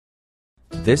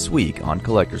This week on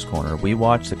Collector's Corner, we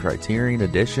watch the Criterion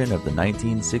edition of the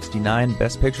 1969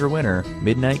 Best Picture winner,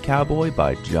 Midnight Cowboy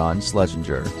by John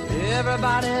Schlesinger.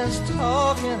 Everybody's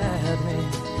talking at me.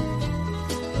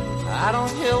 I don't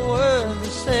hear words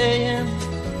they're saying,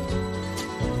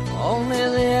 only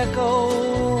the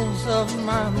echoes of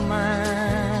my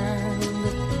mind.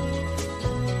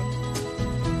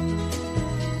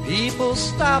 People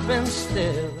stopping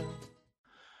still.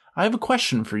 I have a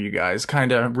question for you guys,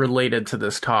 kind of related to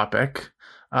this topic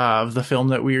of the film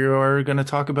that we are going to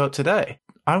talk about today.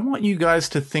 I want you guys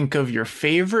to think of your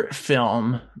favorite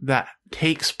film that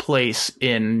takes place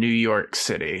in New York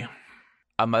City.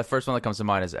 My first one that comes to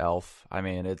mind is Elf. I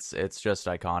mean, it's just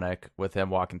iconic, with him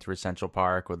walking through Central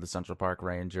Park with the Central Park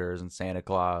Rangers and Santa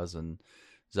Claus and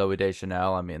Zooey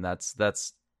Deschanel. I mean,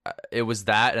 it was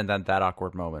that, and then That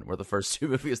Awkward Moment were the first two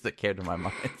movies that came to my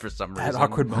mind for some reason. That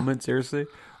Awkward Moment, seriously?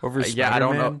 Over Spider-Man? Yeah, I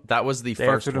don't know. That was the Day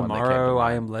first After one Tomorrow, that came to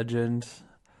mind. I Am Legend.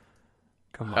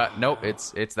 Come on. Nope,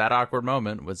 it's That Awkward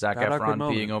Moment with Zac Efron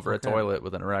peeing over a toilet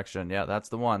with an erection. Yeah, that's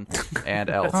the one.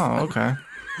 And Elf. Oh, okay.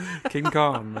 King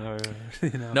Kong.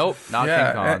 Nope, not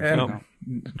King Kong. And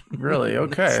really?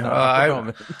 Okay.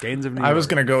 Gains of New York. I was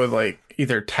going to go with like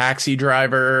either Taxi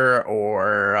Driver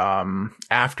or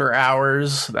After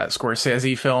Hours, that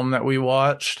Scorsese film that we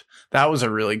watched. That was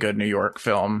a really good New York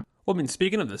film. Well, I mean,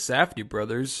 speaking of the Safdie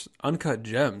brothers, Uncut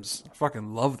Gems, I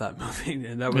fucking love that movie.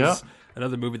 And that was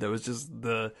another movie that was just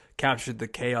captured the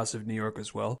chaos of New York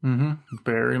as well. Mm-hmm.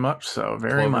 Very much so.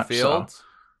 Very much so.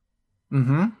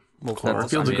 Mm-hmm. Well,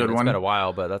 Cloverfield's a good one. It's been a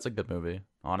while, but that's a good movie,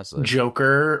 honestly.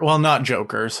 Joker. Well, not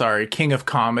Joker. Sorry. King of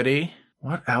Comedy.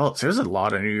 What else? There's a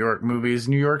lot of New York movies.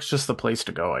 New York's just the place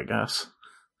to go, I guess,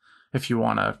 if you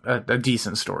want a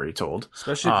decent story told.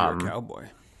 Especially if you're a cowboy.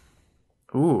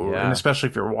 Ooh, yeah. And especially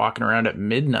if you're walking around at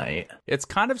midnight. It's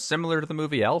kind of similar to the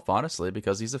movie Elf, honestly,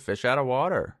 because he's a fish out of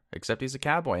water, except he's a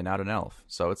cowboy, not an elf.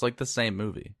 So it's like the same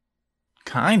movie.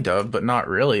 Kind of, but not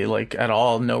really, like at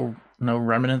all. No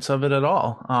remnants of it at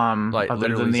all.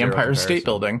 Other than the Empire State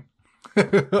Building.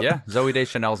 Yeah, Zooey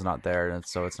Deschanel's not there,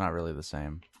 so it's not really the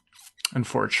same.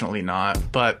 Unfortunately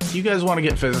not. But you guys want to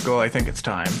get physical, I think it's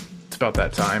time. It's about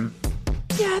that time.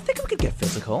 Yeah, I think we could get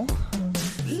physical.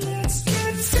 Let's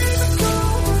get physical,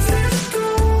 physical.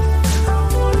 I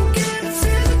wanna get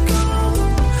physical.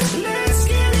 Let's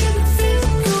get into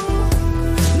physical.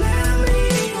 Let me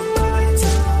your body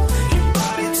talk, your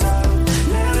body talk.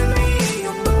 Let me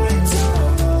your body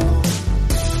talk.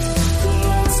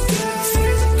 Let's get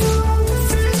physical,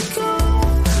 physical.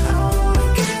 I wanna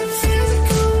get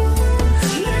physical.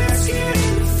 Let's get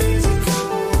into physical.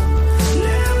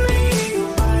 Let me your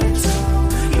body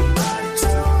talk, your body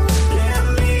talk. Let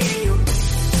me your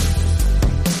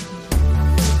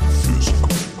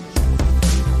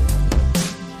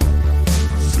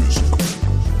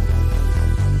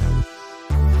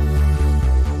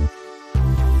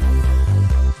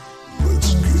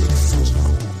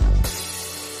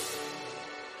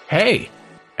Hey,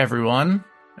 everyone,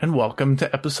 and welcome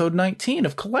to episode 19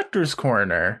 of Collector's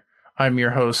Corner. I'm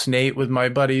your host, Nate, with my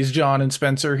buddies John and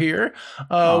Spencer here.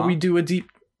 We do a deep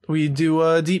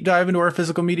dive into our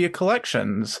physical media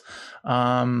collections.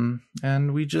 And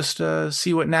we just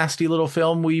see what nasty little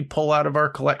film we pull out of our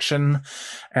collection.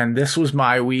 And this was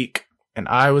my week, and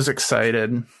I was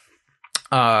excited.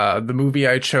 The movie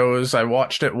I chose, I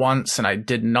watched it once and I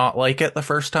did not like it the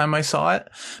first time I saw it,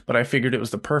 but I figured it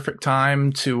was the perfect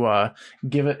time to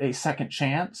give it a second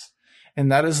chance.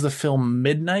 And that is the film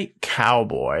Midnight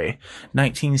Cowboy,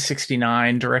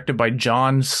 1969, directed by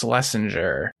John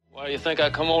Schlesinger. Why do you think I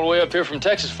come all the way up here from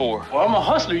Texas for? Well, I'm a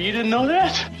hustler. You didn't know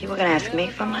that? You were gonna ask me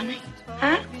for money?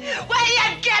 Huh? Will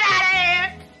you get out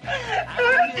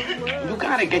of here? You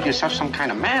gotta get yourself some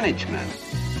kind of management.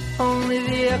 Only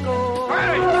the echo.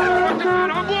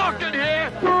 I'm walking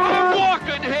here! I'm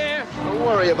walking here! Don't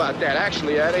worry about that.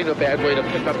 Actually, that ain't a bad way to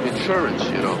pick up insurance,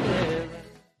 you know.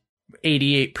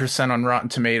 88% on Rotten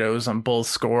Tomatoes on both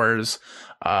scores,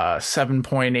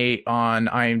 7.8 on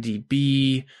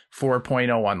IMDb,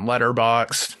 4.0 on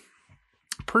Letterboxd.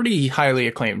 Pretty highly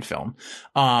acclaimed film.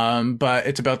 But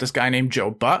it's about this guy named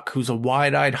Joe Buck, who's a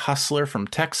wide-eyed hustler from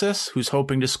Texas, who's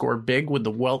hoping to score big with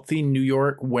the wealthy New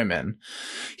York women.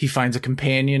 He finds a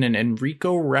companion in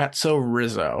Enrico Razzo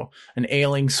Rizzo, an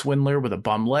ailing swindler with a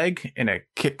bum leg, in a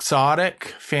quixotic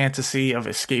fantasy of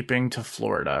escaping to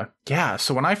Florida. Yeah,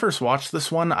 so when I first watched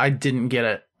this one, I didn't get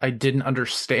it. I didn't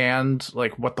understand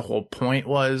like what the whole point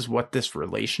was, what this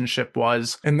relationship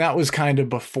was. And that was kind of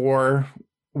before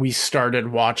we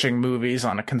started watching movies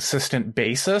on a consistent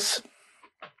basis.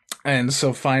 And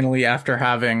so finally, after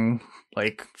having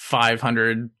like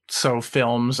 500 so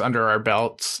films under our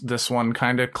belts, this one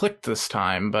kind of clicked this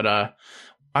time. But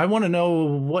I want to know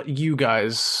what you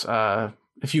guys,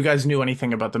 if you guys knew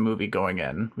anything about the movie going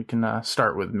in. We can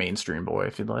start with Mainstream Boy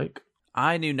if you'd like.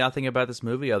 I knew nothing about this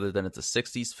movie other than it's a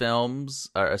 '60s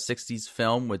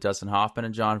film with Dustin Hoffman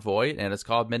and Jon Voight, and it's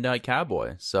called Midnight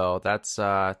Cowboy. So that's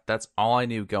all I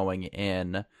knew going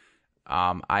in.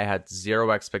 I had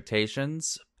zero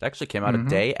expectations. It actually came out a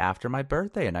day after my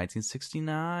birthday in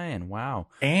 1969. Wow.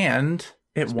 And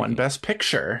it won Best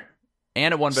Picture.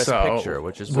 And it won Best Picture,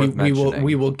 which is worth we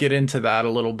mentioning. will get into that a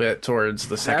little bit towards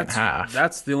the second half.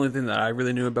 That's the only thing that I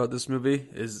really knew about this movie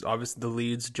is obviously the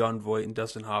leads, Jon Voight and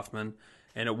Dustin Hoffman,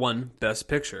 and it won Best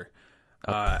Picture.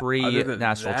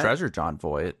 Pre-National Treasure Jon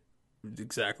Voight.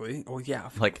 Exactly. Oh yeah,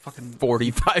 like fucking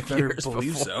 45 years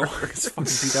believe before. So. It's fucking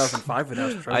 2005 when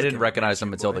National Treasure. I didn't came recognize out,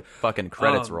 him until the fucking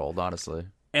credits rolled, honestly.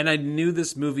 And I knew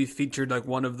this movie featured like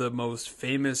one of the most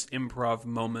famous improv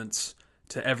moments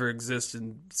to ever exist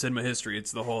in cinema history.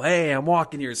 It's the whole, hey, I'm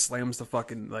walking here, slams the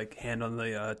fucking like hand on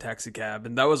the taxi cab.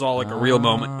 And that was all like a real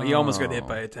moment. He almost got hit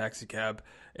by a taxi cab,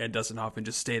 and Dustin Hoffman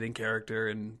just stayed in character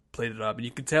and played it up. And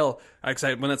you could tell,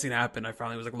 when that scene happened, I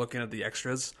finally was like looking at the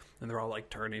extras, and they're all like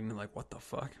turning and like, what the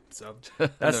fuck? So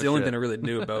that's the only thing I really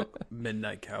knew about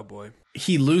Midnight Cowboy.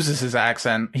 He loses his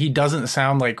accent. He doesn't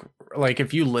sound like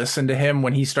if you listen to him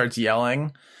when he starts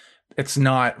yelling, it's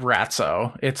not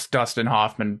Ratso. It's Dustin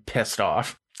Hoffman pissed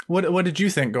off. What did you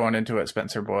think going into it,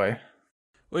 Spencer Boy?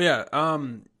 Well, yeah.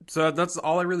 So that's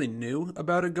all I really knew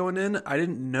about it going in. I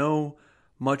didn't know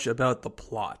much about the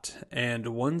plot, and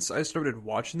once I started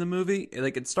watching the movie,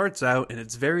 it starts out and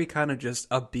it's very kind of just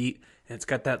upbeat, and it's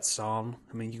got that song.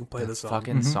 I mean, you can play the song.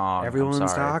 Fucking song.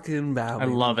 Everyone's talking about. I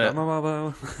love it. Blah, blah,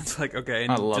 blah. It's like okay,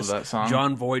 and I love that song.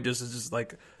 Jon Voight is just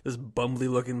like this bumbly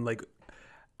looking like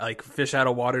fish out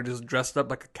of water, just dressed up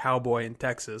like a cowboy in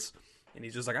Texas. And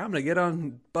he's just like, I'm going to get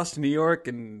on bus to New York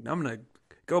and I'm going to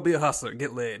go be a hustler and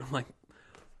get laid. I'm like,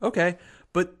 okay.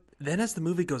 But then as the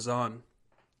movie goes on,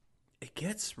 it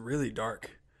gets really dark.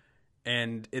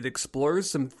 And it explores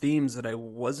some themes that I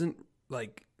wasn't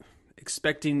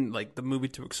expecting the movie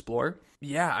to explore.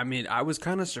 Yeah, I mean, I was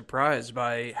kind of surprised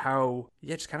by how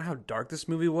dark this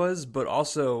movie was, but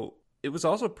also it was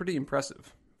also pretty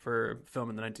impressive for a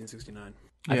film in the 1969.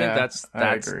 I think that's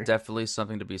definitely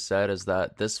something to be said, is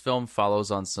that this film follows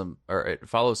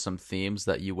some themes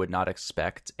that you would not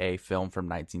expect a film from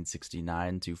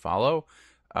 1969 to follow.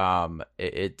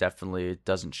 It definitely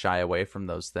doesn't shy away from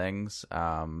those things,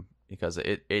 because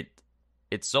it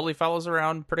solely follows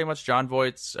around pretty much Jon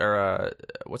Voight's, or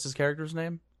what's his character's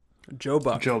name? Joe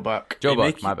Buck.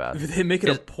 My bad. They make it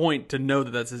a point to know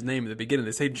that that's his name at the beginning.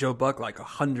 They say Joe Buck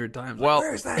 100 times. Well,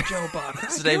 where's that Joe Buck?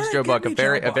 His name's Joe Buck.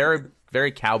 A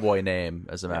very cowboy name,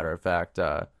 as a matter of fact.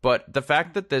 But the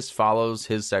fact that this follows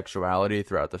his sexuality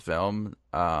throughout the film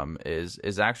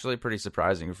is actually pretty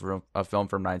surprising for a film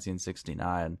from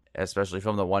 1969, especially a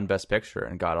film that won Best Picture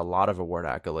and got a lot of award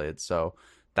accolades. So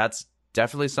that's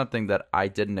definitely something that I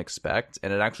didn't expect,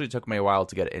 and it actually took me a while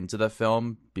to get into the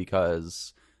film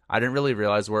because I didn't really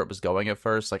realize where it was going at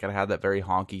first. It had that very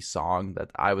honky song that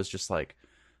I was just like,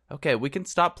 okay, we can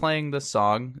stop playing this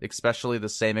song, especially the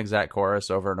same exact chorus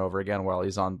over and over again while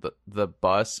he's on the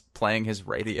bus playing his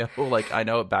radio. I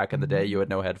know back in the day you had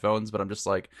no headphones, but I'm just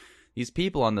like, these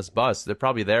people on this bus, they're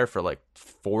probably there for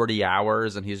 40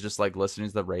 hours, and he's just listening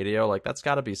to the radio. That's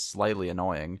got to be slightly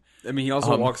annoying. I mean, he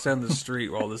also walks down the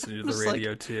street while listening to the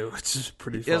radio too. It's just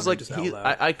pretty funny. It was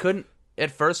I couldn't. At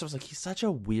first, I was like, he's such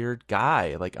a weird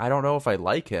guy. I don't know if I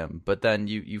like him. But then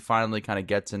you finally kind of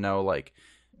get to know,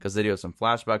 because they do have some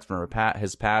flashbacks from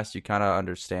his past, you kind of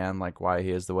understand, why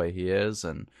he is the way he is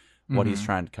and what he's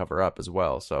trying to cover up as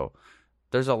well. So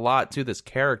there's a lot to this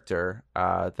character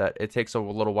that it takes a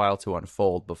little while to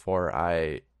unfold before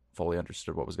I fully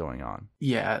understood what was going on.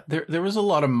 Yeah, there was a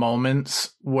lot of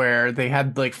moments where they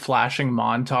had flashing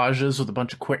montages with a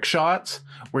bunch of quick shots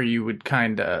where you would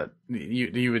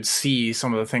you would see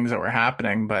some of the things that were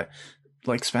happening, but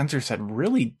like Spencer said,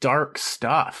 really dark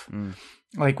stuff.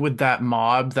 With that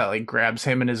mob that grabs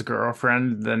him and his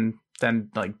girlfriend, then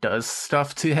does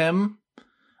stuff to him.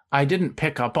 I didn't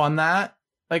pick up on that,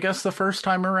 I guess, the first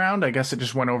time around. I guess it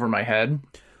just went over my head.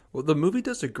 Well, the movie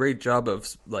does a great job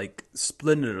of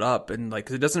splitting it up, and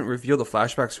 'cause it doesn't reveal the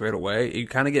flashbacks right away. You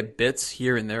kind of get bits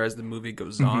here and there as the movie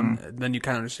goes on. And then you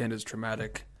kind of understand it's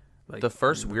traumatic. The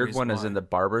first weird one is in the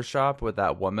barber shop with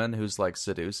that woman who's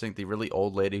seducing the really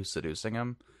old lady who's seducing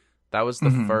him. That was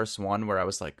the first one where I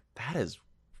was like, that is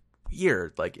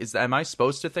weird. Am I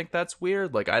supposed to think that's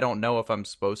weird? I don't know if I'm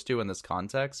supposed to in this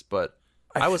context, but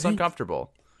I was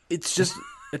uncomfortable. It's just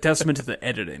a testament to the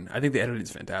editing. I think the editing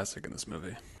is fantastic in this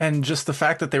movie. And just the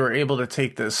fact that they were able to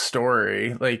take this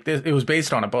story, like it was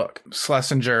based on a book.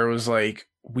 Schlesinger was like,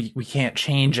 we can't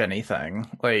change anything.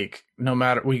 Like, no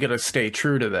matter, we got to stay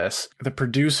true to this. The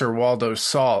producer, Waldo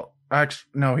Salt, actually,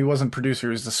 no, he wasn't producer.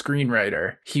 He was the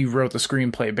screenwriter. He wrote the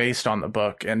screenplay based on the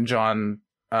book. And John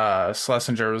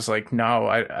Schlesinger was like, no,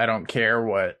 I don't care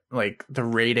what like the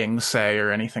ratings say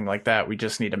or anything like that. We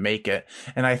just need to make it.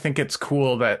 And I think it's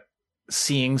cool that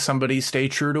seeing somebody stay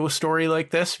true to a story like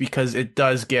this, because it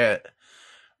does get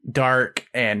dark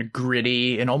and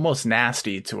gritty and almost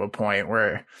nasty to a point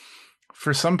where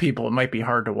for some people it might be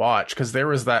hard to watch, because there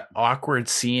was that awkward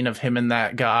scene of him and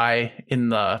that guy in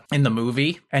the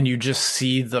movie, and you just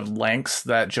see the lengths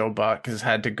that Joe Buck has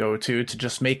had to go to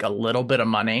just make a little bit of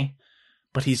money,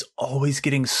 but he's always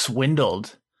getting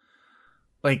swindled.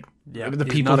 Like, the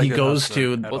he's people not a he good goes hustler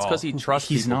to, at Well, it's all. because he trusts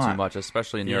He's people too not. much,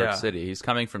 especially in New Yeah. York City. He's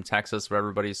coming from Texas, where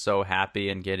everybody's so happy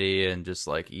and giddy and just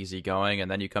like easygoing, and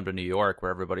then you come to New York,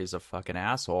 where everybody's a fucking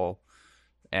asshole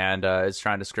and is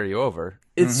trying to screw you over.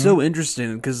 It's so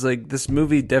interesting because like this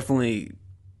movie definitely,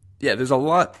 there's a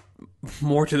lot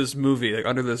more to this movie like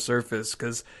under the surface.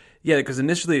 Because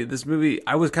initially this movie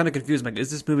I was kind of confused. Like,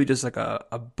 is this movie just like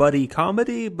a buddy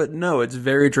comedy? But no, it's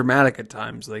very dramatic at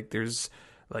times. Like there's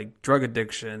like drug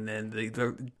addiction and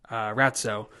the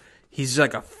Ratso. He's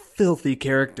like a filthy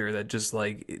character that just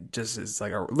is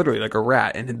like literally like a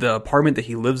rat, and the apartment that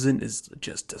he lives in is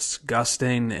just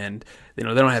disgusting, and they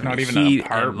don't have not any even an heat, and,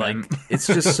 apartment. like it's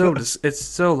just so it's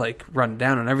so like run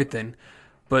down and everything.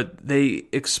 But they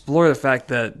explore the fact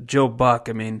that Joe Buck,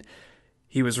 I mean,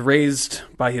 he was raised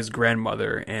by his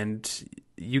grandmother, and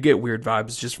you get weird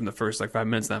vibes just from the first like 5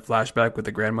 minutes in that flashback with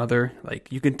the grandmother. Like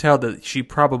you can tell that she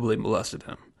probably molested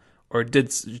him or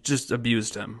just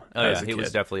abused him. Oh as yeah, a he was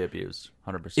kid. definitely abused,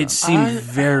 100%. It seemed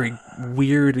very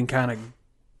weird and kind of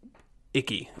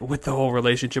icky with the whole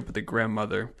relationship with the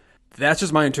grandmother. That's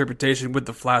just my interpretation with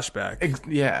the flashback.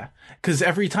 Yeah, because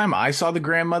every time I saw the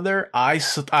grandmother, I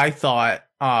thought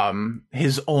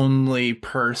his only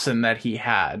person that he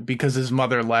had, because his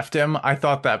mother left him, I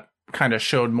thought that kind of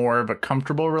showed more of a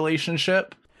comfortable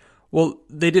relationship. Well,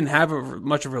 they didn't have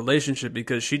much of a relationship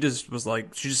because she just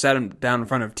sat him down in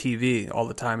front of TV all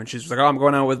the time, and she's like, "Oh, I'm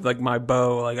going out with like my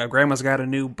beau. Like, grandma's got a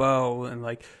new beau, and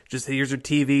like, just here's her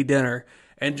TV dinner."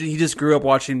 And he just grew up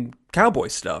watching cowboy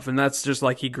stuff, and that's just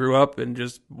like he grew up and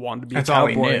just wanted to be That's a all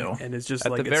he cowboy. knew. And it's just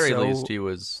At like the very it's so least, he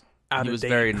was out of date.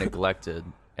 very neglected,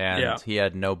 and Yeah. he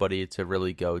had nobody to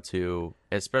really go to,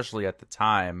 especially at the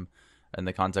time. In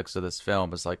the context of this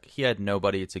film, is like he had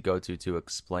nobody to go to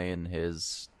explain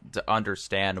to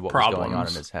understand what was going on in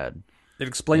Problems. his head. It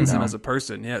explains him No. as a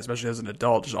person, especially as an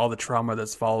adult, just all the trauma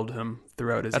that's followed him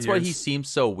throughout his That's years. why he seems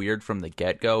so weird from the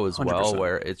get-go as well, 100%.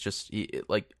 where it's just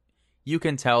like you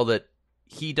can tell that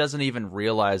he doesn't even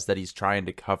realize that he's trying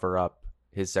to cover up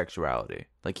his sexuality.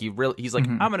 Like he's like,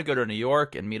 I'm going to go to New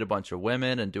York and meet a bunch of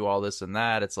women and do all this and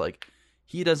that. It's like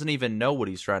he doesn't even know what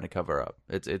he's trying to cover up.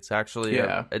 It's actually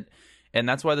and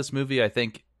that's why this movie, I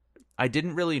think, I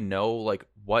didn't really know like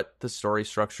what the story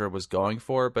structure was going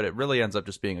for, but it really ends up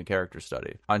just being a character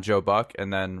study on Joe Buck,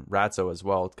 and then Ratso as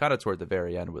well. Kind of toward the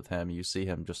very end with him, you see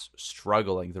him just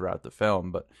struggling throughout the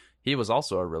film, but he was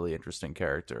also a really interesting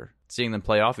character. Seeing them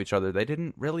play off each other, they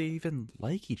didn't really even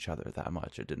like each other that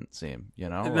much, it didn't seem, you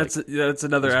know? And Like, that's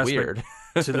another it was aspect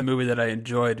weird. to the movie that I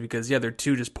enjoyed, because they're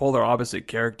two just polar opposite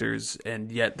characters,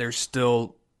 and yet they're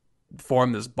still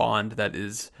form this bond that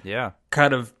is Yeah.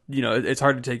 kind of, it's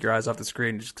hard to take your eyes off the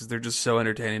screen just because they're just so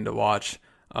entertaining to watch.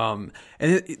 And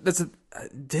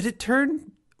did it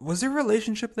turn? Was there a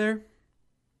relationship there?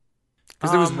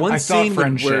 Because there was one I thought scene where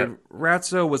friendship.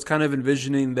 Ratso was kind of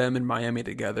envisioning them in Miami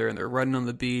together, and they're running on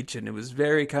the beach, and it was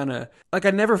very kind of like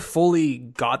I never fully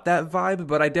got that vibe,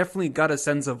 but I definitely got a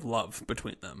sense of love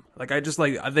between them. Like I just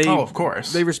like they, Oh, of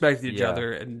course. they respected each Yeah.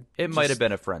 other, and It might have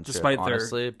been a friendship, despite their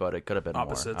honestly, but it could have been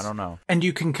opposites. more. I don't know. And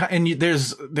you can,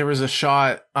 there was a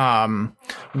shot,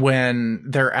 when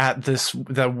they're at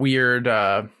the weird,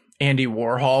 Andy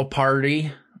Warhol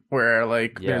party where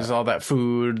like Yeah. there's all that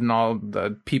food and all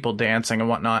the people dancing and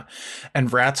whatnot. And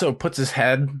Ratso puts his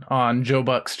head on Joe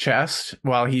Buck's chest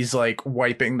while he's like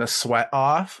wiping the sweat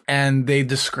off. And they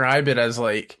describe it as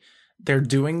like, they're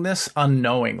doing this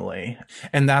unknowingly.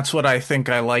 And that's what I think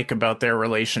I like about their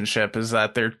relationship, is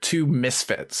that they're two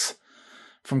misfits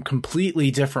from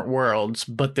completely different worlds,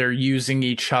 but they're using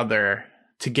each other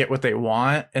to get what they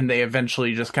want. And they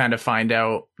eventually just kind of find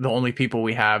out the only people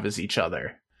we have is each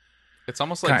other. It's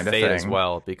almost like Kinda fate as thing.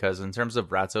 well, because in terms of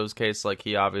Ratso's case, like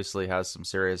he obviously has some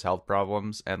serious health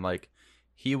problems, and like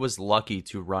he was lucky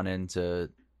to run into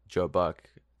Joe Buck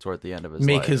toward the end of his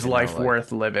Make life. his life like,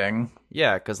 worth living.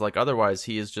 Yeah, because like otherwise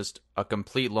he is just a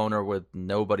complete loner with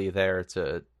nobody there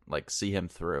to like see him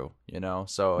through.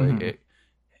 So Mhm.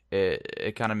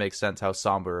 it kind of makes sense how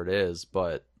somber it is,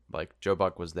 but like Joe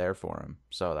Buck was there for him,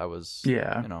 so that was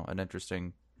Yeah. an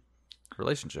interesting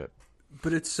relationship.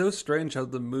 But it's so strange how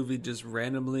the movie just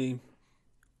randomly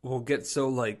will get so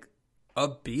like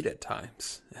upbeat at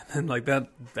times, and then like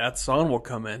that song will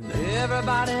come in.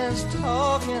 Everybody's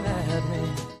talking at me.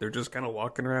 They're just kind of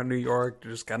walking around New York,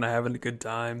 they're just kind of having a good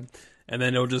time, and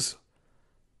then it'll just,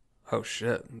 oh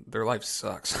shit, their life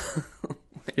sucks.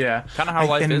 Yeah. Kind of how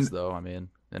life And is, though. I mean,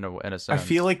 in a I sense.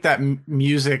 feel like that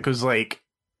music was like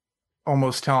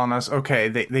almost telling us, okay,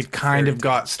 they've kind Fairy of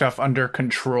got tale. stuff under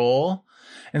control.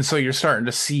 And so you're starting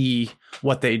to see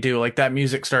what they do. Like that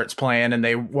music starts playing and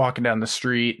they walking down the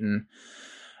street and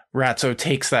Ratso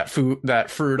takes that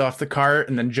fruit off the cart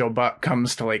and then Joe Buck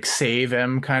comes to like save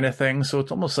him kind of thing. So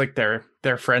it's almost like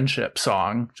their friendship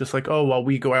song. Just like, oh, well,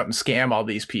 we go out and scam all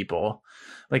these people.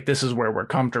 Like this is where we're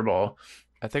comfortable.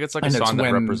 I think it's like a And it's song that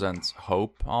when- represents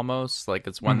hope almost. Like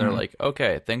it's when they're Mhm. like,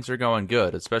 okay, things are going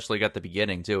good, especially at the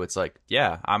beginning too. It's like,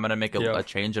 yeah, I'm going to make Yeah. a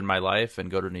change in my life and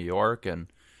go to New York and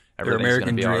Their everything's going American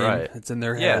to be dream, all right. it's in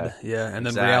their Yeah. head, yeah, and then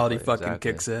Exactly, reality fucking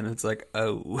exactly. kicks in. It's like,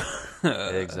 oh,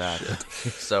 Exactly.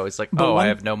 So it's like, But oh, I one-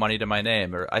 have no money to my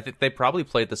name. Or I think they probably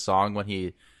played the song when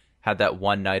he had that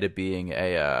one night of being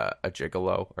a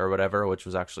gigolo or whatever, which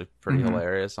was actually pretty Mhm.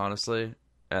 hilarious, honestly.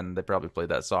 And they probably played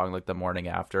that song like the morning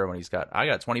after when I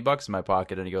got $20 in my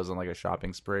pocket and he goes on like a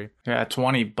shopping spree. Yeah,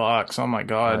 $20. Oh my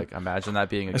god. Like imagine that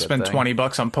being a I good spend thing.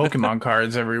 $20 on Pokemon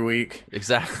cards every week.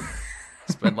 Exactly.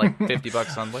 Spend like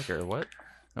 $50 on liquor. What?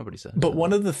 Nobody said. But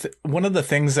one of the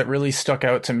things that really stuck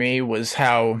out to me was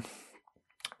how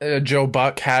Joe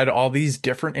Buck had all these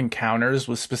different encounters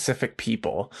with specific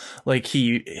people. Like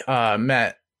he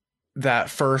met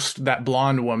that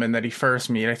blonde woman that he first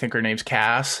meet. I think her name's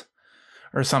Cass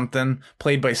or something,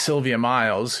 played by Sylvia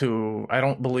Miles, who I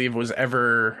don't believe was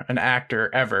ever an actor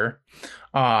ever.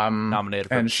 Nominated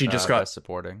for and she just got Best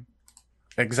Supporting.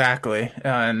 Exactly.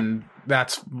 And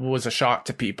that was a shock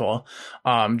to people,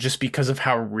 just because of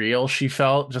how real she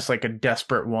felt, just like a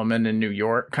desperate woman in New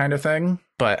York kind of thing.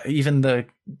 But even the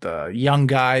young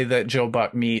guy that Joe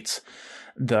Buck meets,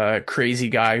 the crazy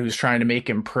guy who's trying to make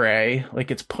him pray, like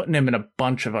it's putting him in a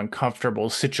bunch of uncomfortable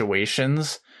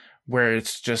situations where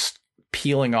it's just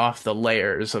peeling off the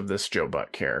layers of this Joe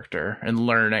Buck character and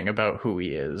learning about who he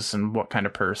is and what kind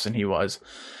of person he was.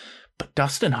 But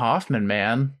Dustin Hoffman,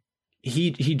 man,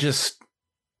 he just,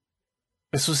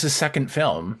 this was his second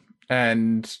film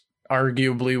and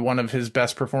arguably one of his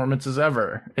best performances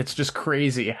ever. It's just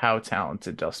crazy how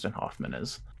talented Dustin Hoffman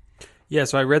is. Yeah,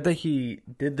 so I read that he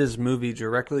did this movie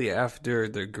directly after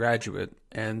The Graduate,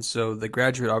 and so The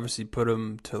Graduate obviously put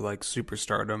him to like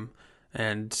superstardom,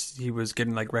 and he was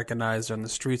getting like recognized on the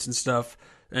streets and stuff,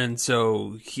 and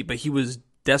so he was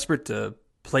desperate to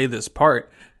play this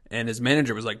part, and his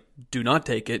manager was like, "Do not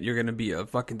take it. You're going to be a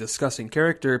fucking disgusting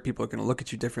character. People are going to look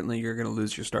at you differently. You're going to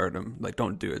lose your stardom. Like,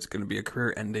 don't do it. It's going to be a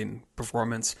career-ending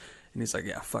performance." And he's like,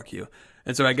 "Yeah, fuck you."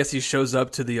 And so I guess he shows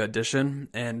up to the audition,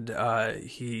 and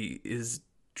he is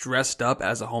dressed up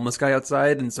as a homeless guy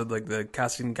outside. And so like the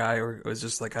casting guy was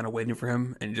just like kind of waiting for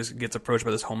him, and he just gets approached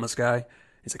by this homeless guy.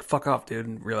 He's like, "Fuck off, dude,"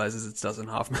 and realizes it's Dustin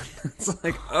Hoffman. It's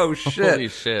like, oh shit, Holy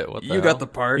shit! What the you hell? got the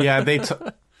part. Yeah, they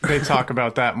talk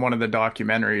about that in one of the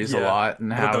documentaries a Yeah, lot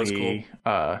and I thought that how was he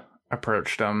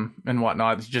approached them and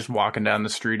whatnot. He's just walking down the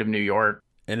street of New York.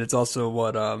 And it's also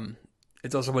what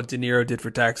De Niro did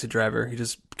for Taxi Driver. He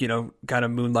just, kind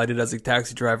of moonlighted as a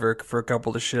taxi driver for a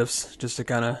couple of shifts just to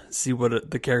kind of see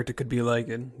what the character could be like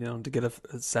and, to get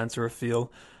a sense or a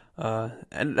feel.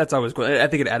 And that's always cool. I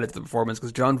think it added to the performance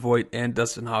because John Voight and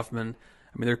Dustin Hoffman,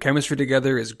 I mean, their chemistry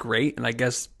together is great. And I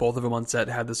guess both of them on set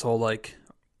had this whole, like,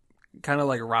 kind of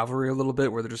like rivalry a little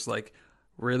bit where they're just like,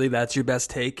 really, that's your best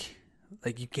take?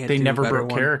 Like, you can't They do a never better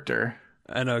broke one? character.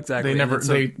 I know, exactly. They never And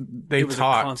so they it was a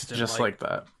talked constant, just like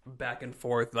that. back and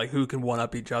forth, like who can one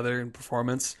up each other in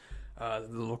performance. The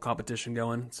little competition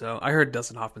going. So I heard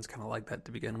Dustin Hoffman's kind of like that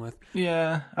to begin with.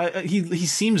 Yeah, he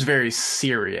seems very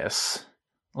serious,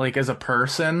 like as a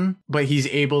person, but he's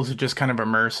able to just kind of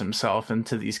immerse himself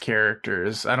into these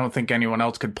characters. I don't think anyone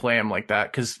else could play him like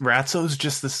that because Ratso's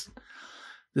just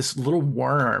this little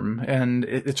worm, and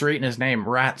it's right in his name,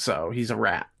 Ratso. He's a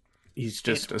rat. He's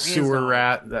just It's a sewer Rizzo.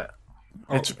 rat. That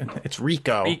it's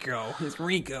Rico. It's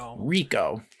Rico.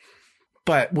 Rico.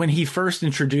 But when he first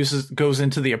goes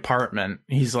into the apartment,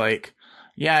 he's like,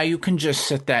 "Yeah, you can just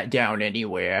sit that down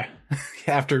anywhere."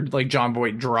 After like John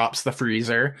Boyd drops the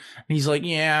freezer, and he's like,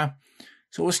 "Yeah,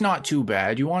 So it's not too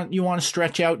bad. You want to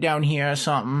stretch out down here or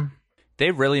something?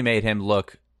 They really made him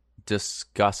look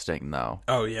disgusting, though.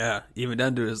 Oh yeah, even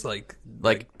down to his like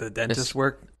the dentist this-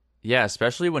 work. Yeah,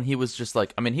 especially when he was just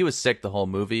like, I mean, he was sick the whole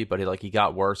movie, but he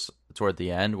got worse toward the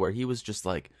end, where he was just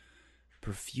like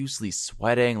profusely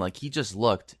sweating. Like, he just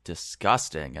looked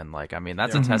disgusting. And like, I mean,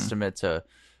 that's a testament to,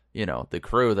 you know, the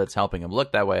crew that's helping him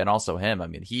look that way, and also him. I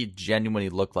mean, he genuinely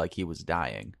looked like he was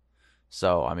dying.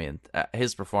 So, I mean,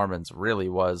 his performance really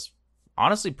was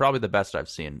honestly probably the best I've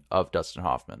seen of Dustin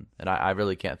Hoffman, and I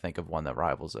really can't think of one that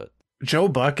rivals it. Joe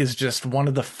Buck is just one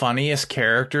of the funniest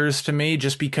characters to me,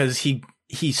 just because he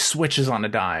switches on a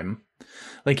dime.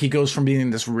 Like, he goes from being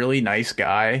this really nice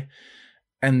guy,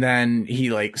 and then he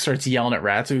like starts yelling at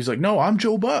Rats. So he's like, "No, I'm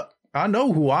Joe Buck. I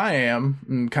know who I am,"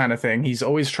 and kind of thing. He's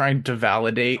always trying to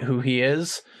validate who he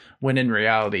is, when in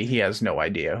reality he has no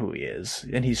idea who he is,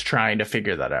 and he's trying to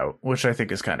figure that out, which I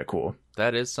think is kind of cool.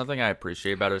 That is something I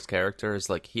appreciate about his character, is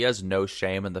like, he has no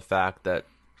shame in the fact that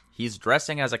he's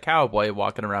dressing as a cowboy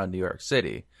walking around New York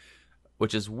City,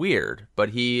 which is weird, but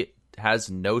he has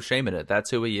no shame in it. That's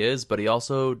who he is, but he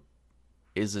also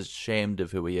is ashamed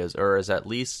of who he is, or is at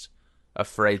least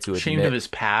afraid to Ashamed admit of his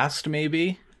past,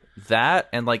 maybe. that,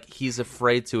 and like, he's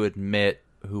afraid to admit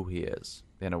who he is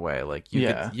in a way. Like,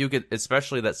 you could,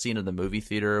 especially that scene in the movie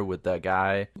theater with that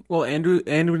guy. Well, Andrew,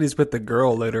 and when he's with the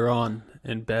girl later on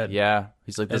in bed. Yeah,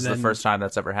 he's like, this is the first time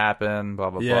that's ever happened.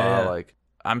 Blah blah Yeah. blah. Like,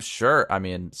 I'm sure. I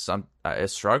mean, a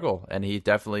struggle, and he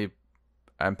definitely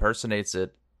impersonates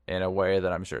it in a way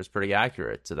that I'm sure is pretty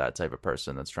accurate to that type of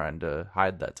person that's trying to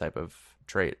hide that type of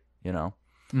trait. You know.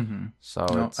 Mm-hmm. So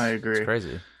No, I agree. It's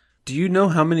crazy. Do you know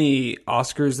how many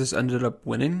Oscars this ended up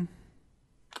winning?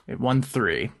 It won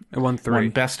 3. It won 3. Won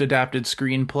Best Adapted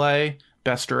Screenplay,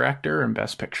 Best Director, and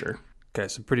Best Picture. Okay,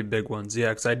 some pretty big ones. Yeah,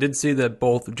 because I did see that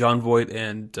both John Voight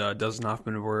and Dustin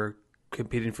Hoffman were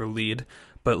competing for lead,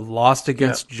 but lost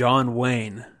against John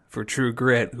Wayne for True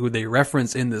Grit, who they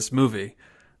reference in this movie,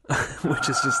 which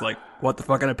is just like, what the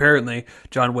fuck? And apparently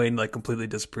John Wayne like completely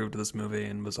disapproved of this movie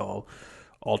and was all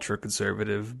ultra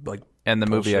conservative. Like, And the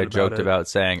movie I bullshit joked it. about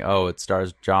saying, "Oh, it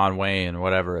stars John Wayne,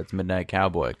 whatever. It's Midnight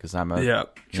Cowboy," because I'm a Yeah.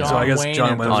 John So I guess Wayne John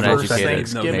and Wayne the was first the first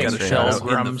Thanksgiving Thanksgiving Pilgrims. show in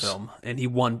the Pilgrims. film, and he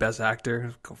won Best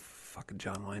Actor. Go fucking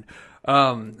John Wayne.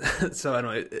 So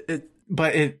anyway,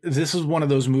 But this is one of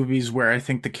those movies where I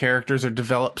think the characters are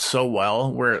developed so well,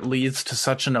 where it leads to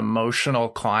such an emotional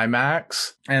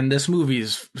climax. And this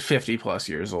movie's 50 plus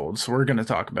years old, so we're going to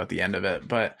talk about the end of it.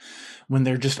 But when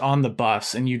they're just on the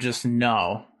bus and you just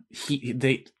know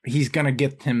he's going to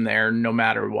get him there no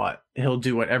matter what. He'll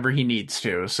do whatever he needs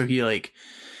to. So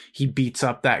he beats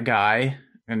up that guy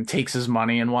and takes his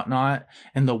money and whatnot.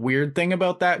 And the weird thing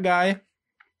about that guy,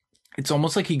 it's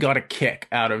almost like he got a kick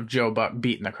out of Joe Buck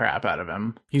beating the crap out of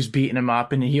him. He was beating him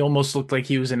up, and he almost looked like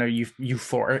he was in a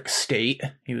euphoric state.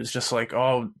 He was just like,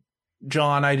 "Oh,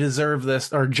 John, I deserve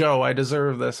this," or "Joe, I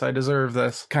deserve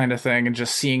this kind of thing." And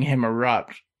just seeing him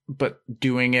erupt, but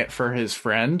doing it for his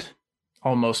friend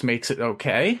almost makes it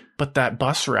okay. But that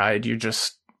bus ride,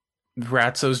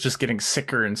 Ratso's just getting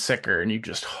sicker and sicker, and you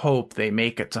just hope they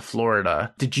make it to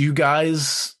Florida. Did you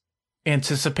guys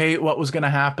anticipate what was going to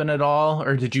happen at all,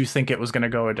 or did you think it was going to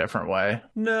go a different way?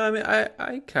 no, I mean,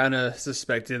 I kind of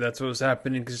suspected that's what was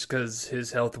happening, just because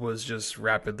his health was just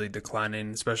rapidly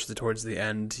declining, especially towards the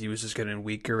end. He was just getting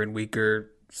weaker and weaker.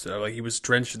 So like, he was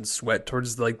drenched in sweat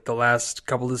towards like the last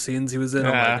couple of scenes he was in.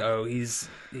 I'm like, oh, he's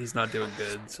not doing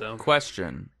good. So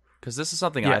Question, because this is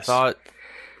something I Yes. thought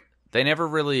they never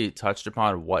really touched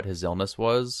upon what his illness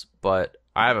was, but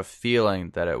I have a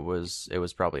feeling that it was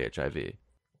probably HIV.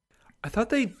 I thought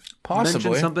they Possibly.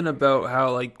 mentioned something about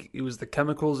how like it was the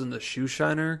chemicals in the shoe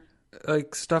shiner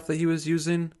like stuff that he was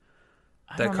using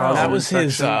that don't caused know. That an was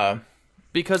his infection.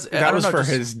 Because I that don't was know, for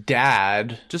just, his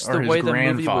dad, just or the his way the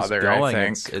movie was grandfather, going.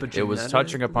 I think. It was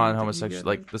touching upon homosexual,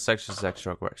 like the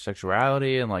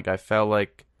sexuality, and like I felt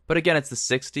like. But again, it's the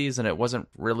 '60s, and it wasn't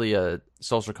really a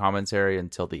social commentary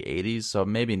until the '80s. So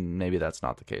maybe that's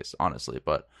not the case, honestly.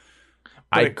 But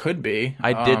It could be.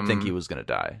 I did think he was going to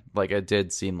die. Like, it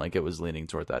did seem like it was leaning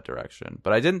toward that direction.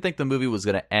 But I didn't think the movie was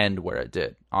going to end where it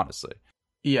did, honestly.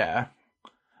 Yeah.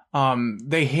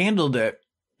 They handled it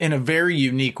in a very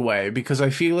unique way, because I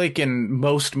feel like in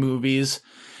most movies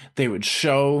they would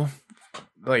show,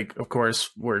 like, of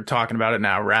course, we're talking about it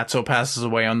now, Ratso passes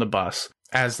away on the bus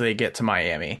as they get to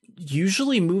Miami.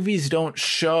 Usually movies don't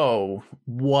show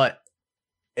what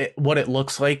it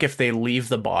looks like if they leave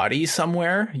the body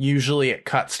somewhere. Usually it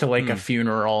cuts to like a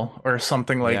funeral or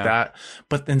something like that.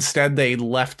 But instead they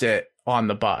left it on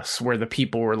the bus, where the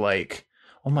people were like,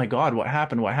 "Oh my God, what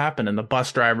happened? What happened?" And the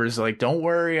bus driver's like, "Don't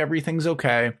worry, everything's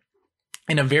okay."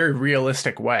 in a very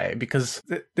realistic way, because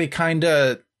they kind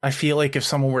of, I feel like if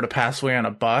someone were to pass away on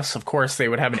a bus, of course they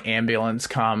would have an ambulance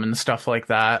come and stuff like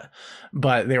that,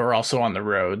 but they were also on the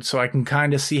road. So I can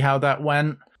kind of see how that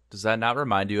went. Does that not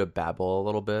remind you of Babel a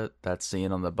little bit? That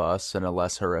scene on the bus in a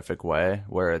less horrific way,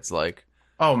 where it's like,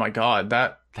 Oh my God,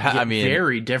 I mean,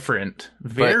 very different,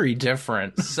 very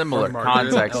different. similar Or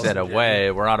Margaret context in a Nelson,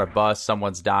 way. We're on a bus,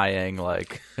 someone's dying.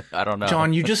 Like, I don't know.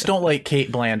 John, you just don't like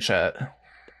Kate Blanchett.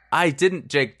 I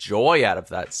didn't take joy out of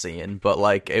that scene, but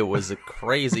like, it was a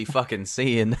crazy fucking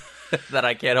scene that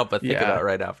I can't help but think Yeah. about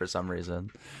right now for some reason.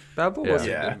 Babel was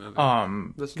a good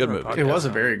movie. Listen Good to our movie. podcast It was a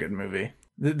on very good movie.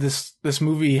 This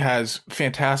movie has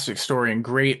fantastic story and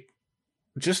great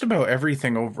just about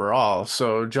everything overall.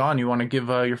 So, John, you want to give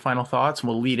your final thoughts, and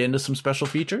we'll lead into some special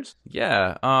features?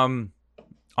 Yeah.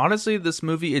 Honestly, this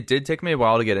movie, it did take me a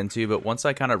while to get into, but once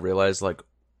I kind of realized like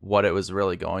what it was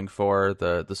really going for,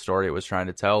 the story it was trying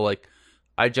to tell, like,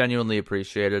 I genuinely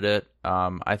appreciated it.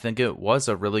 I think it was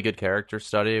a really good character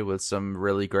study with some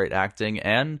really great acting,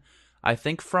 and I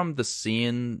think from the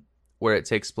scene where it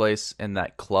takes place in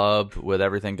that club with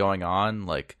everything going on,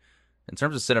 like, in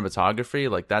terms of cinematography,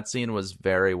 like, that scene was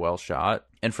very well shot.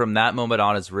 And from that moment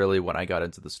on is really when I got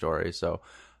into the story. So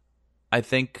I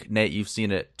think, Nate, you've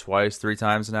seen it twice, 3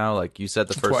 times now. Like, you said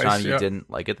the first Twice, time you yeah. didn't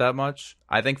like it that much.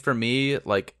 I think for me,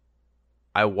 like,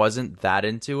 I wasn't that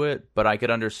into it, but I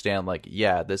could understand, like,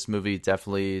 yeah, this movie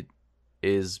definitely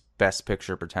is best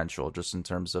picture potential, just in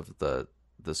terms of the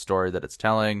story that it's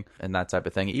telling and that type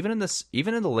of thing. Even in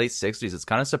the late 60s, it's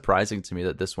kind of surprising to me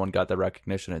that this one got the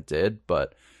recognition it did.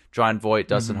 But John Voight,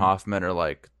 Dustin Hoffman are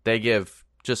like, they give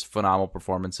just phenomenal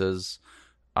performances.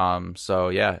 So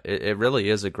yeah, it really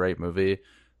is a great movie.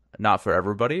 Not for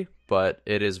everybody, but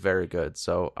it is very good.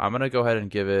 So I'm gonna go ahead and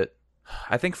give it,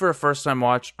 I think for a first time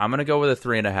watch, I'm gonna go with a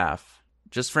 3.5.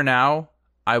 Just for now,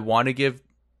 I want to give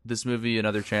this movie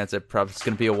another chance. It's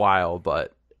gonna be a while,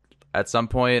 but at some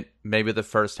point, maybe the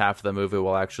first half of the movie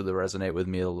will actually resonate with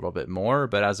me a little bit more.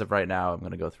 But as of right now, I'm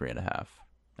gonna go 3.5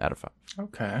 out of 5.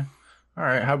 Okay. All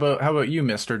right. How about you,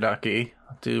 Mr. Ducky?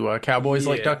 Do cowboys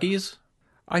like Yeah. duckies?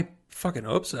 I fucking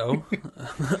hope so.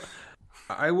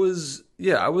 I was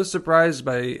surprised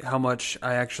by how much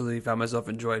I actually found myself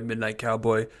enjoying Midnight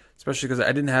Cowboy, especially because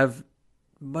I didn't have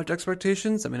much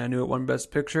expectations. I mean, I knew it won Best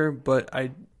Picture, but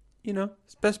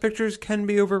Best Pictures can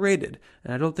be overrated,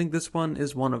 and I don't think this one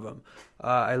is one of them.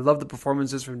 I love the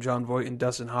performances from Jon Voight and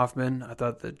Dustin Hoffman. I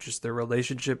thought that just their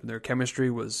relationship and their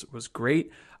chemistry was great.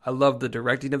 I love the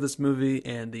directing of this movie,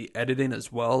 and the editing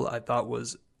as well, I thought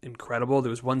was incredible.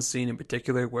 There was one scene in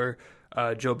particular where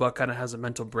Joe Buck kind of has a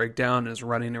mental breakdown and is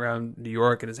running around New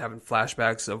York and is having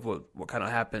flashbacks of what kind of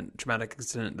happened, traumatic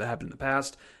incident that happened in the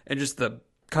past, and just the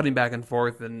cutting back and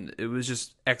forth, and it was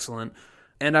just excellent.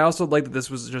 And I also like that this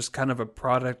was just kind of a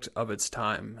product of its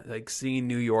time, like seeing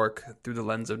New York through the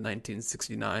lens of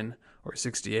 1969 or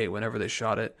 68, whenever they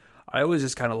shot it. I always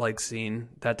just kind of like seeing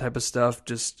that type of stuff,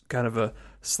 just kind of a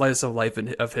slice of life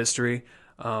of history,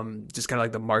 just kind of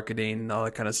like the marketing and all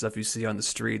that kind of stuff you see on the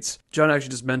streets. John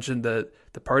actually just mentioned that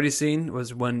the party scene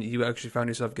was when you actually found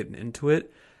yourself getting into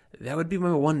it. That would be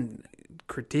my one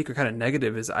critique or kind of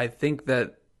negative, is I think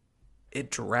that it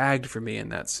dragged for me in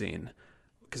that scene.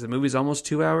 Because the movie's almost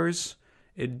 2 hours,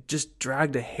 it just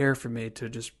dragged a hair for me to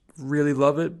just really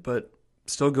love it, but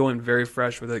still going very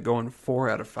fresh with it, going 4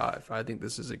 out of 5. I think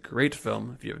this is a great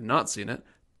film. If you have not seen it,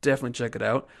 definitely check it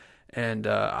out. And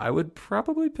I would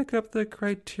probably pick up the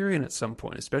Criterion at some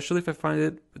point, especially if I find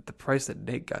it at the price that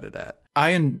Nate got it at. I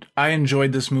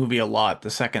enjoyed this movie a lot the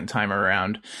second time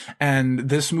around. And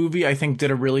this movie, I think,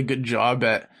 did a really good job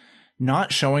at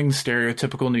not showing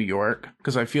stereotypical New York,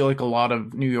 because I feel like a lot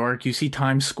of New York, you see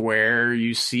Times Square,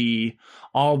 you see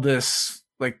all this,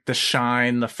 like the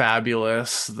shine, the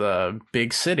fabulous, the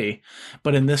big city.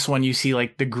 But in this one, you see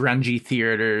like the grungy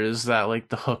theaters that like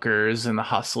the hookers and the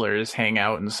hustlers hang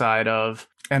out inside of,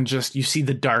 and just you see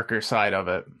the darker side of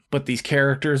it. But these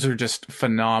characters are just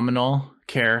phenomenal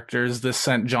characters. This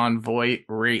sent Jon Voight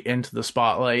right into the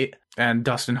spotlight. And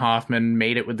Dustin Hoffman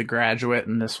made it with The Graduate,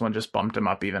 and this one just bumped him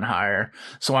up even higher.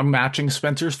 So I'm matching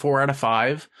Spencer's 4 out of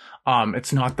 5.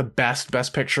 It's not the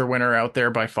best picture winner out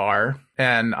there by far,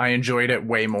 and I enjoyed it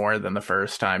way more than the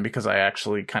first time because I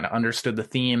actually kind of understood the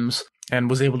themes and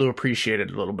was able to appreciate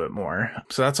it a little bit more.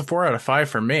 So that's a 4 out of 5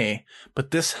 for me.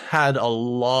 But this had a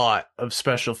lot of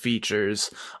special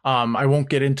features. I won't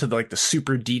get into the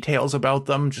super details about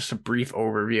them, just a brief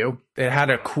overview. It had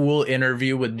a cool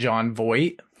interview with Jon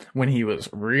Voight when he was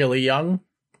really young,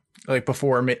 like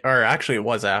before, or actually it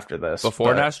was after this.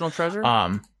 Before National Treasure?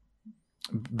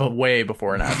 but way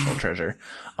before National Treasure.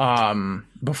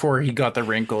 Before he got the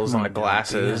wrinkles and the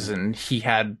glasses, and he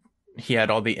had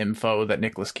all the info that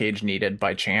Nicolas Cage needed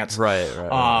by chance. Right.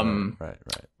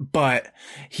 But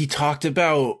he talked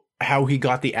about how he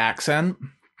got the accent,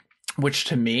 which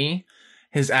to me,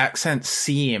 his accent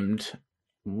seemed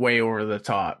way over the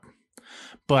top.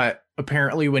 But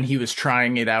apparently when he was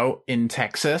trying it out in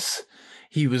Texas,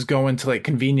 he was going to like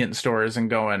convenience stores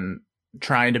and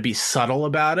trying to be subtle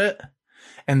about it.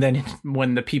 And then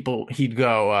when the people, he'd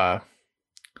go,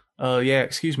 yeah,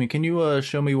 excuse me, can you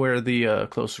show me where the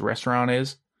closest restaurant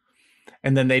is?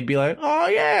 And then they'd be like, oh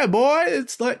yeah, boy,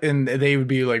 it's like, and they would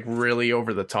be like really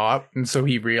over the top. And so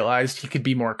he realized he could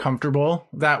be more comfortable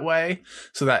that way.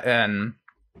 So that, and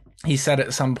he said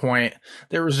at some point,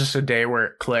 there was just a day where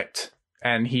it clicked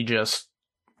and he just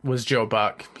was Joe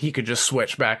Buck. He could just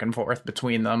switch back and forth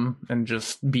between them and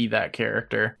just be that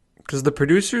character. Because the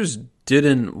producers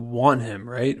didn't want him,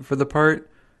 right, for the part,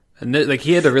 and like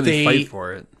he had to really fight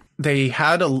for it. They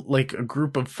had a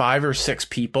group of 5 or 6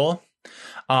 people,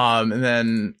 and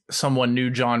then someone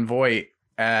knew John Voight,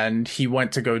 and he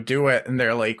went to go do it, and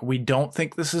they're like, "We don't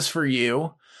think this is for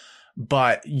you,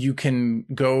 but you can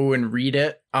go and read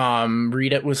it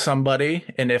with somebody,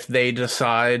 and if they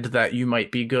decide that you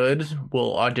might be good,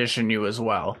 we'll audition you as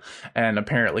well." And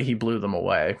apparently, he blew them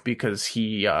away because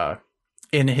he.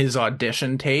 In his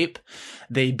audition tape,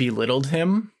 they belittled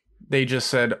him. They just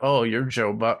said, oh, you're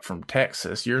Joe Buck from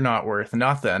Texas. You're not worth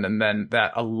nothing. And then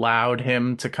that allowed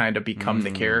him to kind of become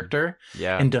the character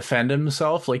and defend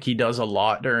himself like he does a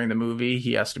lot during the movie.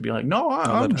 He has to be like, no,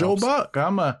 I'm Joe Buck.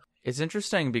 It's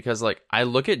interesting because like I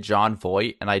look at John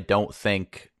Voight and I don't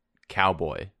think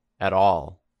Cowboy at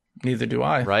all. Neither do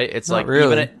I. Right? It's Not like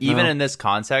really, even no. in this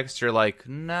context, you're like,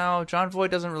 no, John Voight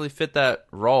doesn't really fit that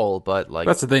role. But like,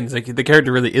 That's the thing. It's like the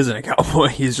character really isn't a cowboy.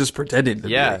 He's just pretending to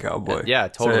be a cowboy. Yeah,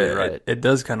 totally So right. It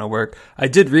does kind of work. I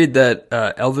did read that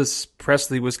Elvis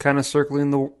Presley was kind of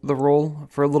circling the role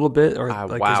for a little bit, or Wow,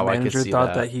 his I could manager see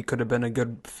thought that. that he could have been a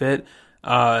good fit.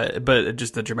 But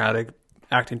just the dramatic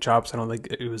acting chops, I don't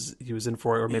think he was in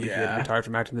for it, or maybe he had retired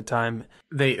from acting at the time.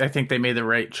 I think they made the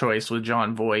right choice with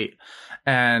John Voight.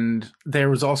 And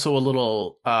there was also a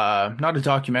little, not a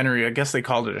documentary, I guess they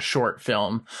called it a short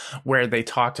film, where they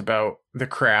talked about the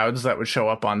crowds that would show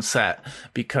up on set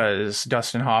because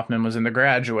Dustin Hoffman was in The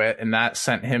Graduate and that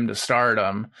sent him to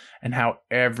stardom, and how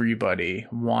everybody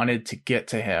wanted to get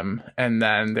to him. And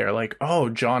then they're like, oh,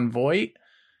 John Voight?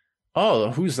 Oh,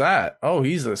 who's that? Oh,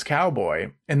 he's this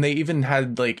cowboy. And they even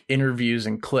had like interviews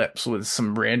and clips with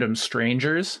some random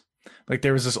strangers. Like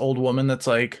there was this old woman that's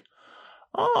like,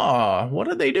 oh, what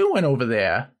are they doing over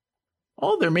there?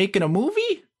 Oh, they're making a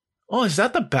movie? Oh, is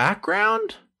that the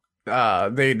background?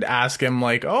 They'd ask him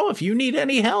like, oh, if you need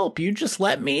any help, you just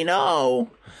let me know.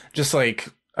 Just like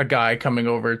a guy coming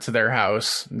over to their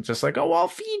house and just like, oh, I'll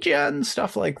feed you and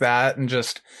stuff like that. And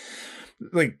just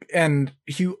like, and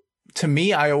to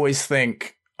me, I always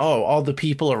think, oh, all the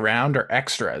people around are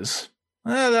extras.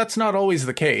 That's not always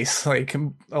the case. Like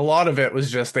a lot of it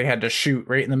was just they had to shoot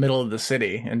right in the middle of the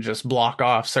city and just block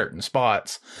off certain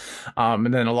spots.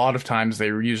 And then a lot of times they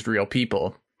used real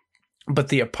people. But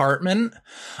the apartment,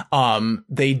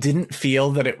 they didn't feel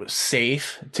that it was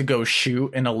safe to go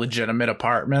shoot in a legitimate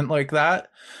apartment like that.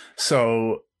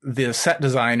 So the set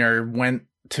designer went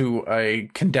to a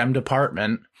condemned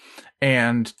apartment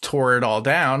and tore it all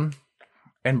down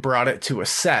and brought it to a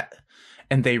set.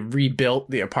 And they rebuilt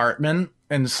the apartment,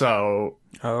 and so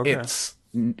it's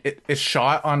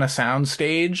shot on a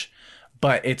soundstage,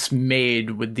 but it's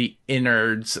made with the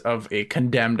innards of a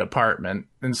condemned apartment.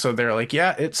 And so they're like,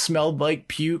 yeah, it smelled like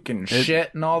puke and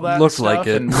shit and all that looked stuff, like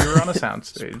it. and we were on a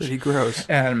soundstage. Pretty gross.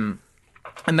 And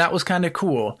that was kind of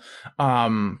cool.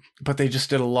 But they just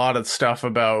did a lot of stuff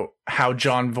about how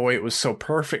John Voight was so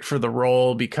perfect for the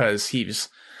role because he's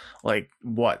like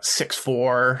what,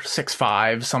 6'4",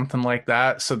 6'5", something like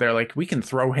that. So they're like, we can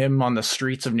throw him on the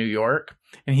streets of New York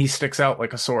and he sticks out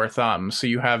like a sore thumb. So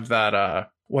you have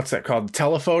that, what's that called?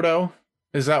 Telephoto?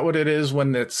 Is that what it is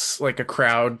when it's like a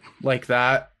crowd like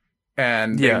that?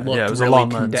 And they looked it was really a long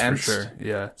condensed. lens for sure.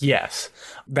 Yeah. Yes.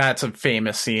 That's a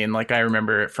famous scene. Like I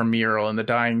remember it from Earl and the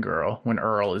Dying Girl when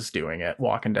Earl is doing it,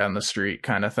 walking down the street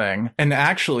kind of thing. And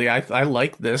actually, I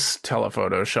like this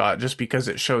telephoto shot just because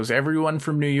it shows everyone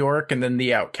from New York and then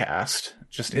the outcast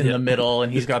just in the middle.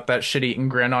 And he's got that shit-eating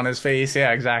grin on his face.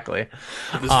 Yeah, exactly.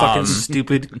 This fucking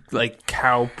stupid, like,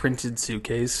 cow printed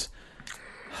suitcase.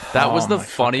 That was the my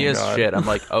fucking funniest God. shit. I'm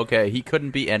like, okay, he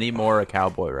couldn't be any more a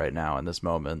cowboy right now in this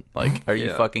moment. Like, are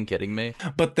you fucking kidding me?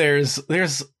 But there's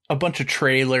a bunch of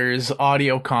trailers,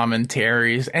 audio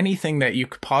commentaries, anything that you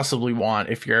could possibly want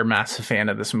if you're a massive fan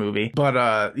of this movie.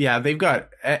 But yeah, they've got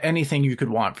anything you could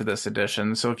want for this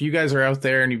edition. So if you guys are out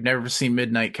there and you've never seen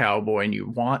Midnight Cowboy and you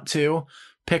want to,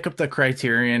 pick up the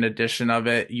Criterion edition of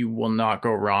it. You will not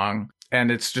go wrong.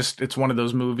 And it's one of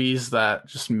those movies that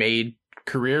just made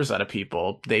careers out of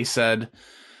people. They said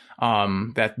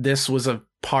that this was a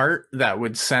part that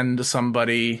would send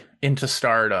somebody into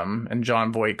stardom, and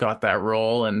Jon Voight got that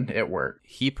role, and it worked.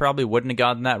 He probably wouldn't have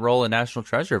gotten that role in National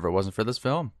Treasure if it wasn't for this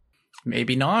film.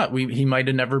 Maybe not. He might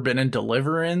have never been in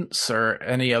Deliverance or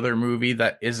any other movie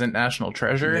that isn't National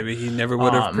Treasure. Maybe he never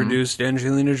would have produced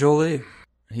Angelina Jolie.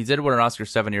 He did win an Oscar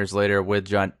 7 years later with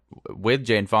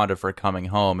Jane Fonda for Coming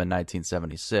Home in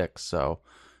 1976. So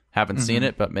haven't seen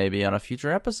it, but maybe on a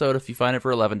future episode if you find it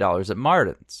for $11 at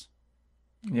Martin's.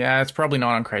 Yeah, it's probably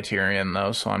not on Criterion,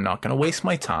 though, so I'm not going to waste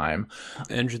my time.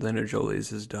 Angelina Jolie is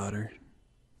his daughter.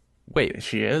 Wait.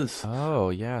 She is.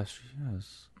 Oh, yeah, she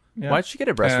is. Yeah. Why'd she get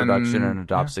a breast reduction and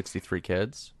adopt 63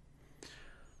 kids?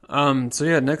 So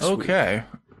yeah, next week. Okay.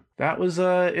 That was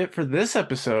it for this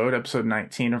episode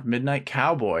 19 of Midnight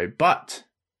Cowboy. But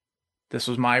this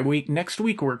was my week. Next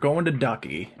week, we're going to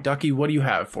Ducky. Ducky, what do you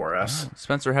have for us?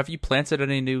 Spencer, have you planted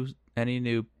any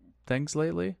new things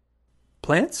lately?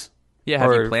 Plants? Yeah, have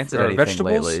Or- you planted or anything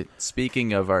vegetables? lately?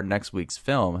 Speaking of our next week's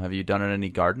film, have you done any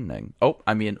gardening? Oh,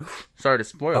 I mean, sorry to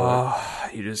spoil it. Oh,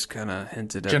 you just kind of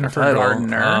hinted at Jennifer the title.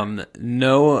 Gardner.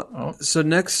 No. So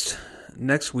next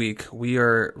week we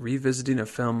are revisiting a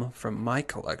film from my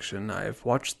collection. I've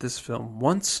watched this film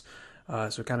once,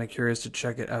 so kind of curious to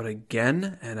check it out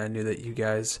again. And I knew that you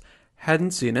guys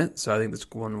hadn't seen it, so I think this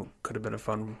one could have been a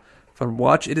fun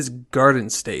watch. It is Garden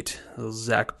State, a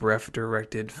Zach Braff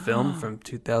directed film from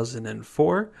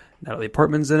 2004. Natalie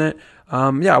Portman's in it.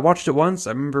 Yeah, I watched it once.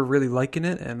 I remember really liking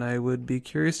it, and I would be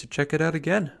curious to check it out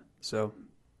again. So,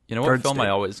 You know what Garden film State. I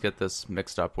always get this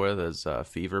mixed up with is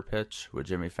Fever Pitch with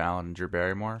Jimmy Fallon and Drew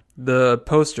Barrymore. The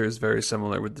poster is very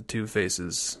similar with the two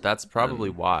faces. That's probably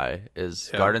why.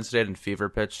 Is Yeah. Garden State and Fever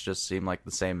Pitch just seem like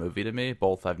the same movie to me.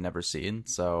 Both I've never seen,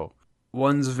 so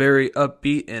One's very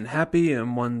upbeat and happy,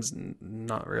 and one's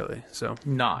not really. So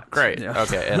Not. great. Yeah.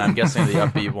 Okay, and I'm guessing the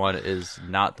upbeat one is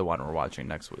not the one we're watching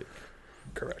next week.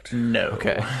 correct. No.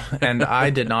 Okay. And I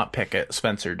did not pick it.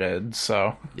 Spencer did,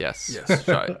 so. Yes. Yes.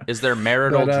 Right. Is there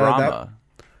marital But, drama?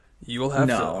 You will have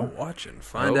No. to watch and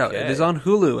find out. It Okay. is on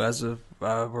Hulu as of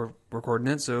we're recording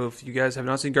it. So if you guys have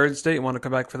not seen Garden State and want to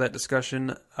come back for that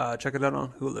discussion, check it out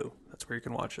on Hulu. That's where you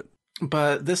can watch it.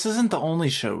 But this isn't the only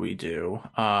show we do.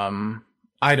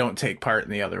 I don't take part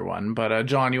in the other one, but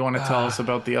John, you want to tell us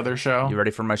about the other show? You ready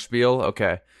for my spiel?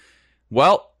 Okay.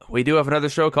 Well, we do have another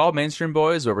show called Mainstream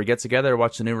Boys where we get together,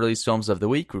 watch the new release films of the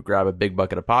week, we grab a big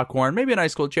bucket of popcorn, maybe a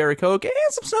nice cold cherry Coke, and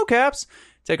some snow caps,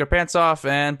 take our pants off,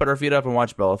 and put our feet up and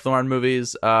watch Bella Thorne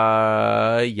movies.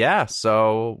 Yeah,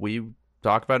 so we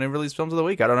talk about new release films of the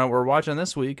week. I don't know what we're watching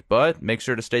this week, but make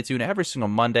sure to stay tuned every single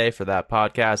Monday for that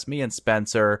podcast. Me and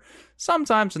Spencer,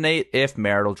 sometimes Nate, if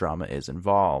marital drama is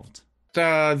involved.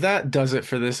 That does it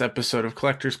for this episode of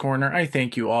Collector's Corner. I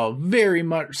thank you all very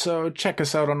much. So check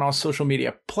us out on all social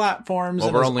media platforms. Well,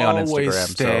 and we're as only on always, Instagram,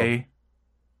 stay.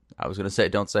 I was going to say,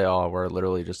 don't say all. We're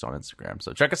literally just on Instagram.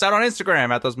 So check us out on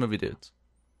Instagram at Those Movie Dudes.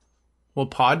 Well,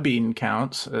 Podbean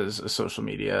counts as a social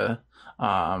media.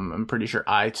 I'm pretty sure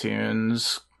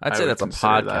iTunes. I'd say I would that's a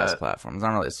consider podcast that. platform. It's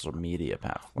not really a social media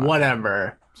platform.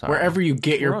 Whatever. Sorry. Wherever you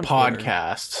get We're your on Twitter.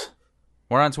 podcasts.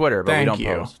 We're on Twitter, but we Thank don't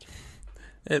you. post.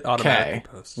 It automatically Okay.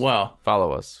 posts. Well,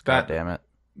 Follow us. God That- damn it.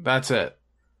 that's it.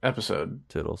 Episode.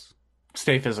 Toodles.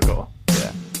 Stay physical.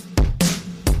 Yeah.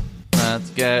 Let's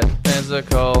get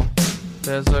physical.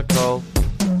 Physical.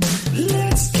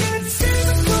 Let's get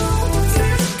physical,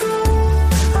 physical.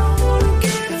 I wanna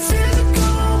get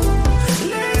physical.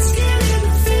 Let's get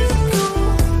into physical.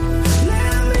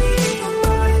 Let me hear your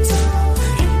body talk,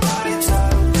 your body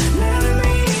talk. Let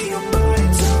me hear your body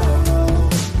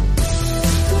talk.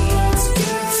 Let's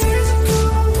get physical,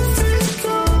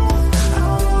 physical. I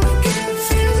wanna get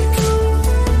physical.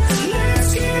 Let's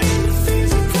get into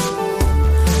physical.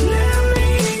 Let me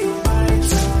hear your body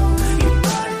talk, your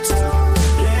body talk.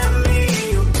 Let me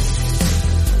hear your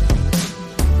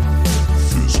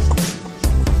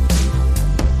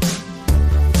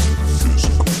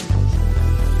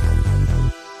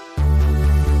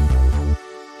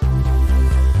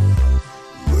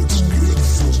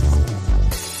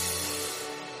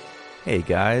Hey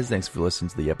guys, thanks for listening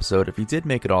to the episode. If you did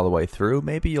make it all the way through,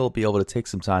 maybe you'll be able to take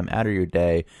some time out of your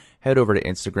day, head over to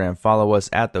Instagram, follow us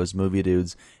at Those Movie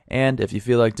Dudes, and if you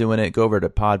feel like doing it, go over to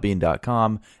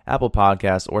podbean.com, Apple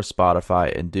Podcasts, or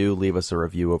Spotify, and do leave us a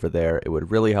review over there. It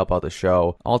would really help out the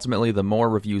show. Ultimately, the more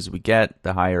reviews we get,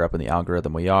 the higher up in the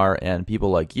algorithm we are, and people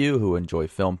like you who enjoy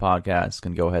film podcasts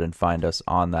can go ahead and find us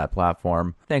on that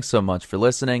platform. Thanks so much for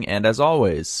listening, and as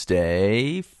always,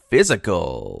 stay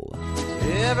physical.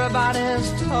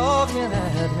 Everybody's talking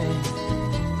at me.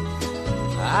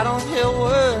 I don't hear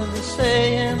words